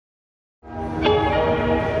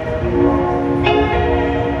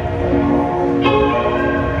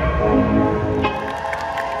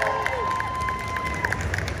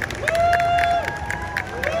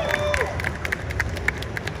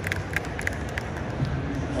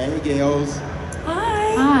Hey, girls.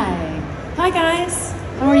 Hi. Hi. Hi, guys.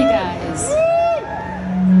 How are you guys?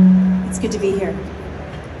 It's good to be here.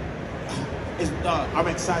 I'm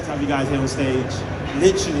excited to have you guys here on stage.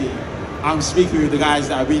 Literally, I'm speaking with the guys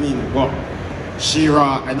that have been in, what,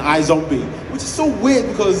 She-Ra and iZombie, which is so weird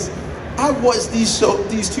because I watched these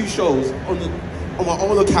two shows on my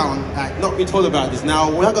own account, like, not being told about this. Now,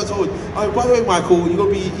 when I got told, oh, by the way, Michael, you're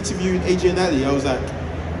going to be interviewing AJ and Aly, I was like,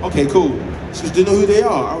 okay, cool. She goes, do you know who they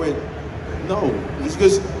are? I went, no. She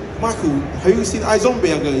goes, Michael, have you seen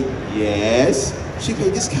iZombie? I go, yes. She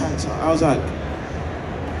played this character. I was like,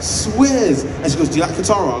 swears. And she goes, do you like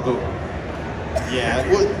Katara? I go, yeah.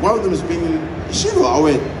 Well, one of them has been She-Ra. I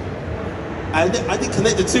went, I didn't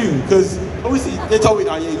connect the two because obviously they told me,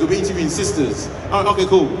 oh yeah, you'll be interviewing sisters. I went, okay,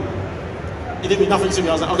 cool. It didn't mean nothing to me.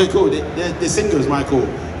 I was like, okay, cool. They're singers, Michael.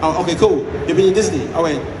 Oh, okay, cool. They've been in Disney. I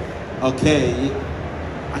went, okay.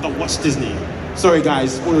 I don't watch Disney. Sorry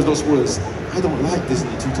guys, spoilers, no spoilers. I don't like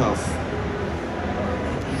Disney, too tough.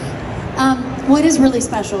 Well, it is really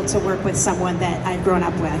special to work with someone that I've grown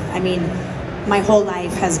up with. I mean, my whole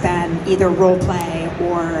life has been either role play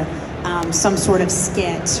or some sort of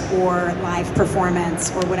skit or live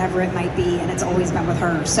performance or whatever it might be, and it's always been with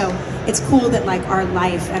her. So it's cool that like our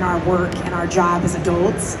life and our work and our job as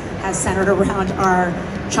adults has centered around our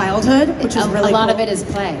childhood, which is really a lot cool. of it is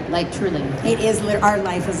play, like truly. It is, our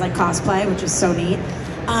life is like cosplay, which is so neat.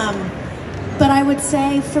 But I would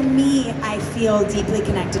say for me, I feel deeply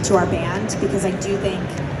connected to our band because I do think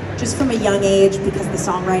just from a young age, because the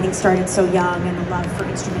songwriting started so young and the love for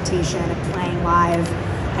instrumentation and playing live,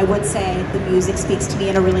 I would say the music speaks to me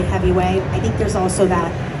in a really heavy way. I think there's also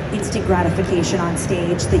that instant gratification on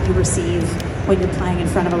stage that you receive when you're playing in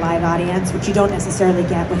front of a live audience, which you don't necessarily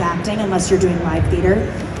get with acting unless you're doing live theater.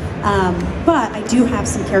 But I do have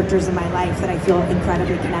some characters in my life that I feel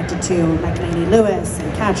incredibly connected to, like Lainey Lewis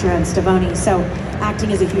and Katra and Stavoni. So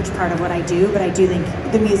acting is a huge part of what I do, but I do think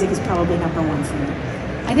the music is probably number one for me.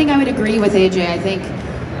 I think I would agree with AJ. I think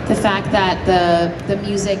the fact that the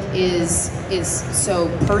music is so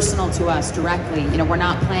personal to us directly. You know, we're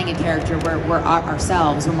not playing a character, we're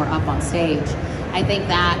ourselves when we're up on stage. I think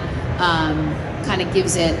that kind of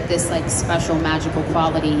gives it this like special magical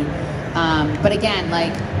quality. But again,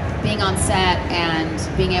 like being on set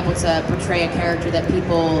and being able to portray a character that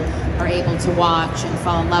people are able to watch and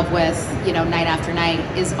fall in love with, you know, night after night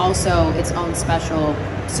is also its own special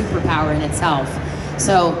superpower in itself.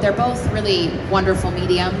 So they're both really wonderful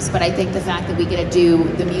mediums, but I think the fact that we get to do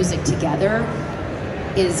the music together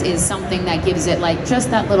is something that gives it like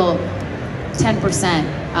just that little 10%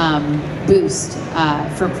 boost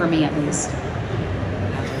for me at least.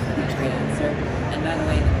 Great answer. And by the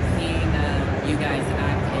way, seeing you guys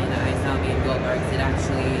act in iZombie and Goldbergs, it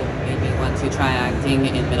actually made me want to try acting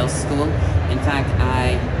in middle school. In fact,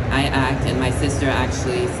 I act, and my sister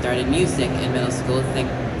actually started music in middle school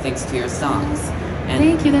thanks to your songs. And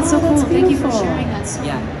thank you, that's so cool. Thank you for beautiful. sharing that story.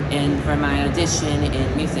 yeah, and for my audition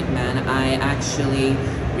in Music Man, I actually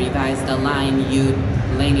revised a line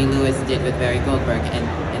Lainey Lewis did with Barry Goldberg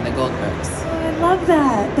in the Goldbergs. Oh, I love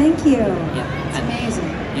that. Thank you. Yeah, It's amazing.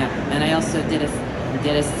 Yeah, and I also did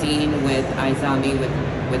a scene with iZombie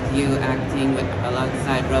with you acting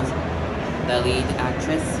alongside Rose, the lead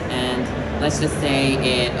actress, and let's just say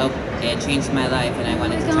it changed my life, and I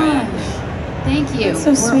wanted to try acting. Thank you. That's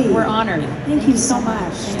so sweet. We're honored. Thank you so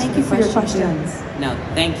much. Thank you for your questions. No,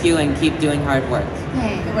 thank you, and keep doing hard work.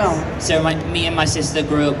 Hey, Well, So me and my sister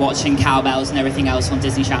grew up watching Cowbells and everything else on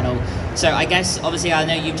Disney Channel. So I guess, obviously, I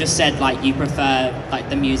know you've just said like you prefer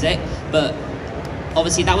like the music, but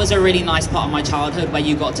obviously that was a really nice part of my childhood where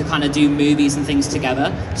you got to kind of do movies and things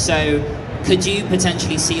together. So could you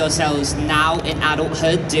potentially see yourselves now in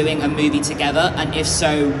adulthood doing a movie together? And if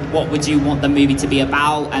so, what would you want the movie to be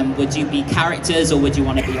about? And would you be characters or would you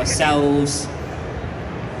want to be yourselves?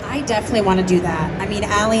 I definitely want to do that. I mean,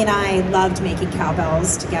 Aly and I loved making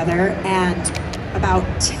Cowbells together, and about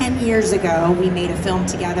 10 years ago, we made a film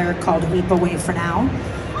together called Weep Away For Now.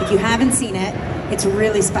 If you haven't seen it, it's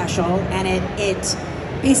really special, and it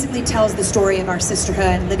basically tells the story of our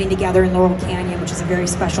sisterhood living together in Laurel Canyon, which is a very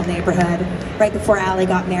special neighborhood, right before Aly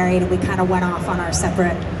got married, and we kind of went off on our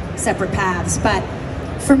separate paths. But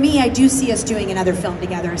for me, I do see us doing another film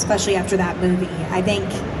together, especially after that movie. I think,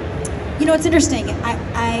 you know, it's interesting.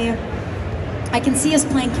 I can see us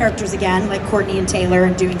playing characters again, like Courtney and Taylor,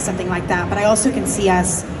 and doing something like that, but I also can see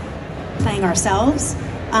us playing ourselves.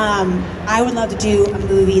 I would love to do a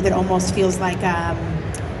movie that almost feels like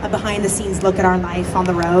a behind-the-scenes look at our life on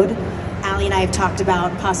the road. Aly and I have talked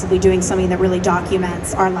about possibly doing something that really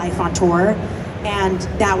documents our life on tour, and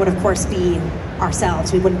that would, of course, be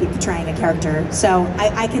ourselves. We wouldn't be portraying a character. So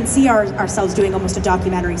I can see ourselves doing almost a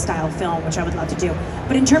documentary style film, which I would love to do.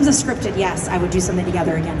 But in terms of scripted, yes, I would do something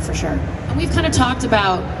together again for sure. And we've kind of talked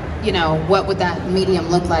about, you know, what would that medium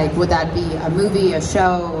look like? Would that be a movie, a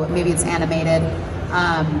show, maybe it's animated?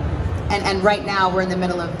 And right now we're in the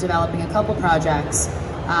middle of developing a couple projects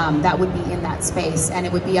that would be in that space, and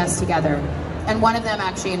it would be us together. And one of them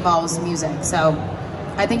actually involves music. So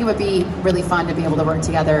I think it would be really fun to be able to work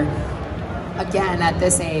together again at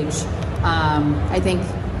this age. I think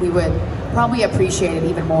we would probably appreciate it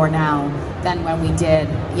even more now than when we did,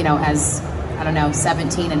 you know, as, I don't know,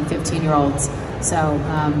 17 and 15-year-olds. So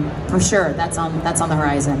for sure, that's on the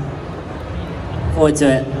horizon. Forward to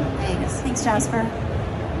it. Thanks. Thanks, Jasper.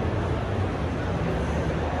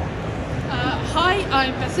 Hi,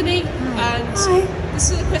 I'm Bethany, and this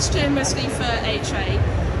is a question mostly for AJ.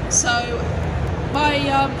 So,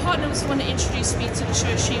 my partner was the one that introduced me to the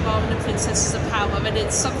show She-Ra and the Princesses of Power, and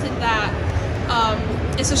it's something that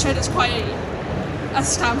it's a show that's quite a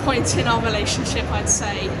standpoint in our relationship, I'd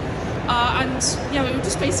say. And yeah, we were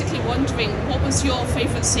just basically wondering, what was your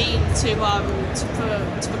favourite scene to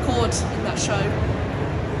record in that show?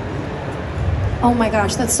 Oh my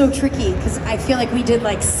gosh, that's so tricky, because I feel like we did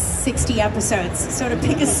like 60 episodes, so to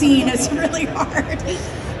pick a scene is really hard.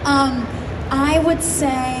 I would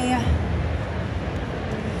say,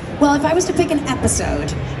 well, if I was to pick an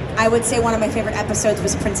episode, I would say one of my favorite episodes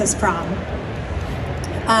was Princess Prom.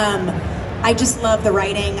 I just love the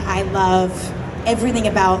writing. I love everything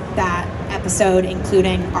about that episode,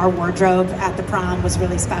 including our wardrobe at the prom was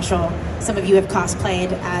really special. Some of you have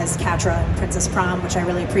cosplayed as Catra in Princess Prom, which I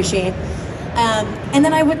really appreciate. And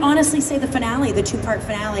then I would honestly say the finale, the two-part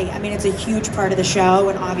finale. I mean, it's a huge part of the show,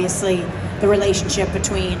 and obviously the relationship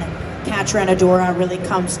between Catra and Adora really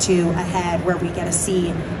comes to a head, where we get to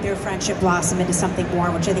see their friendship blossom into something more,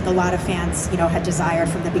 which I think a lot of fans, you know, had desired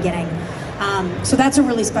from the beginning. So that's a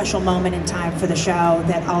really special moment in time for the show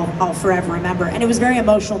that I'll forever remember. And it was very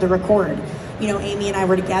emotional to record. You know, Amy and I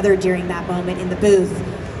were together during that moment in the booth,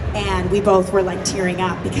 and we both were like tearing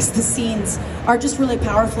up, because the scenes are just really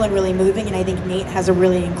powerful and really moving, and I think Nate has a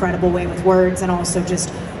really incredible way with words and also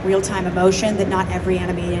just real-time emotion that not every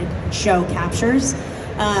animated show captures.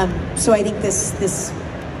 So I think this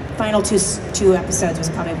final two episodes was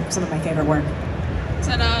probably some of my favorite work.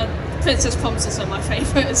 And Princess Prom's also my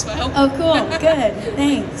favourite as well. Oh cool, good,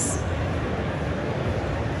 thanks.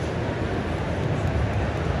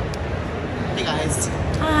 Hey guys.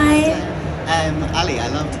 Hi. Ali, I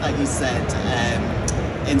loved that you said,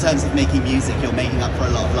 in terms of making music, you're making up for a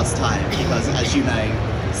lot of lost time, because as you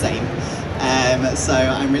know, same. So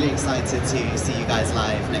I'm really excited to see you guys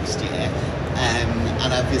live next year.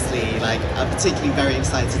 And obviously, like, I'm particularly very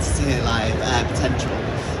excited to hear live Potential.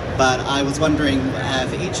 But I was wondering,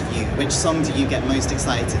 for each of you, which song do you get most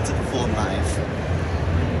excited to perform live?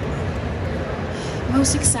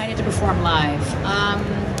 Most excited to perform live.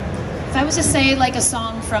 If I was to say like a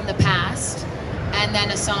song from the past and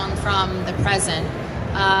then a song from the present,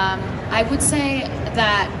 I would say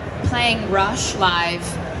that playing Rush live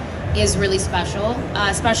is really special,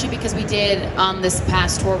 especially because we did on this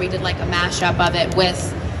past tour, we did like a mashup of it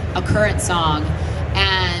with a current song,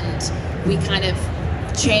 and we kind of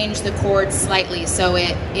changed the chords slightly, so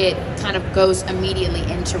it kind of goes immediately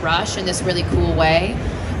into Rush in this really cool way.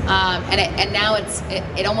 And now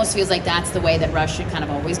it almost feels like that's the way that Rush should kind of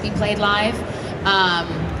always be played live.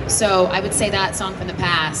 So I would say that song from the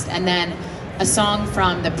past, and then a song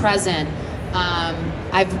from the present.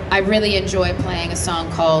 I really enjoy playing a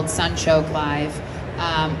song called Sunchoke live.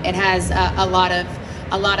 It has a lot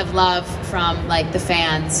of love from like the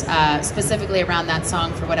fans, specifically around that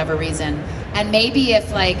song for whatever reason. And maybe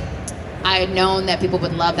if like I had known that people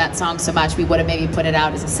would love that song so much, we would have maybe put it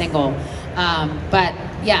out as a single. But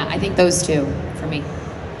yeah, I think those two for me.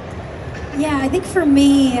 Yeah, I think for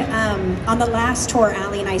me, on the last tour,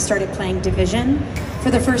 Aly and I started playing Division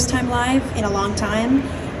for the first time live in a long time.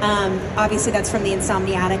 Obviously that's from the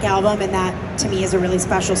Insomniatic album, and that to me is a really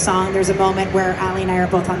special song. There's a moment where Aly and I are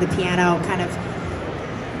both on the piano kind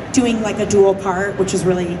of doing like a dual part, which is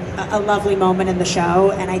really a lovely moment in the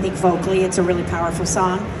show, and I think vocally it's a really powerful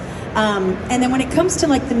song. And then when it comes to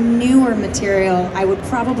like the newer material, I would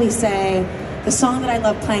probably say the song that I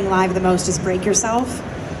love playing live the most is Break Yourself.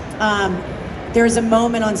 There's a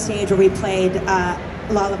moment on stage where we played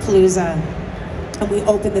Lollapalooza, and we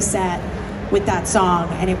opened the set with that song,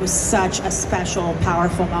 and it was such a special,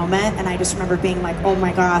 powerful moment, and I just remember being like, oh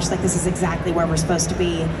my gosh, like this is exactly where we're supposed to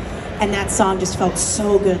be. And that song just felt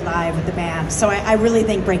so good live with the band. So I really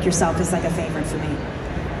think Break Yourself is like a favorite for me.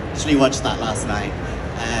 Actually watched that last night.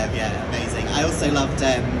 Yeah, amazing. I also loved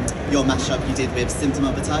your mashup you did with Symptom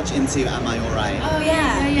of a Touch into Am I Alright? Oh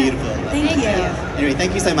yeah. Beautiful. Thank you. Anyway,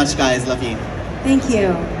 thank you so much, guys. Love you. Thank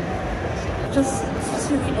you. Just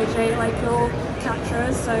specifically AJ, like your character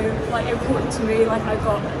is so like important to me. Like I've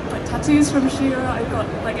got like tattoos from Shira. I've got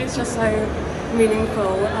like it's just so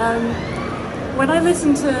meaningful. When I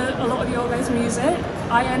listen to a lot of your guys' music,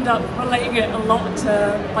 I end up relating it a lot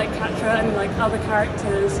to like Katra and like other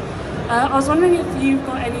characters. I was wondering if you've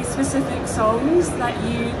got any specific songs that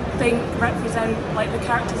you think represent like the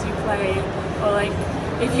characters you play, or like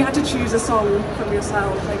if you had to choose a song from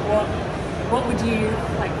yourself, like what would you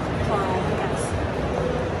like play, I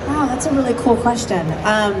guess? Wow, that's a really cool question.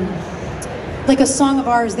 Like a song of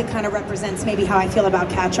ours that kind of represents maybe how I feel about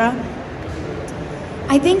Katra.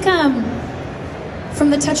 I think from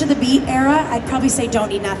the Touch of the Beat era, I'd probably say Don't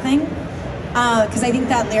Need Nothing. Because I think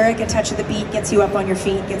that lyric, a touch of the beat gets you up on your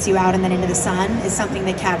feet, gets you out and then into the sun, is something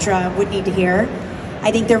that Katra would need to hear.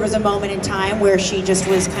 I think there was a moment in time where she just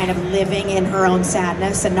was kind of living in her own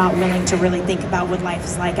sadness and not willing to really think about what life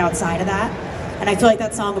is like outside of that. And I feel like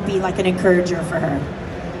that song would be like an encourager for her.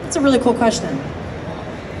 It's a really cool question.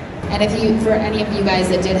 And if you, for any of you guys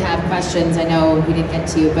that did have questions, I know we didn't get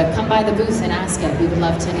to, but come by the booth and ask it. We would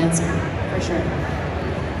love to answer, for sure.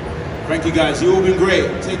 Thank you guys, you've all been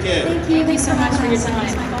great. Take care. Thank you. Thanks so much for your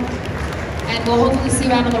time. And we'll hopefully see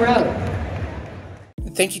you out on the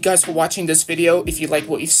road. Thank you guys for watching this video. If you like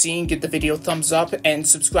what you've seen, give the video a thumbs up and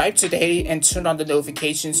subscribe today and turn on the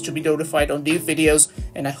notifications to be notified on new videos.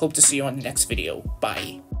 And I hope to see you on the next video.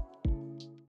 Bye.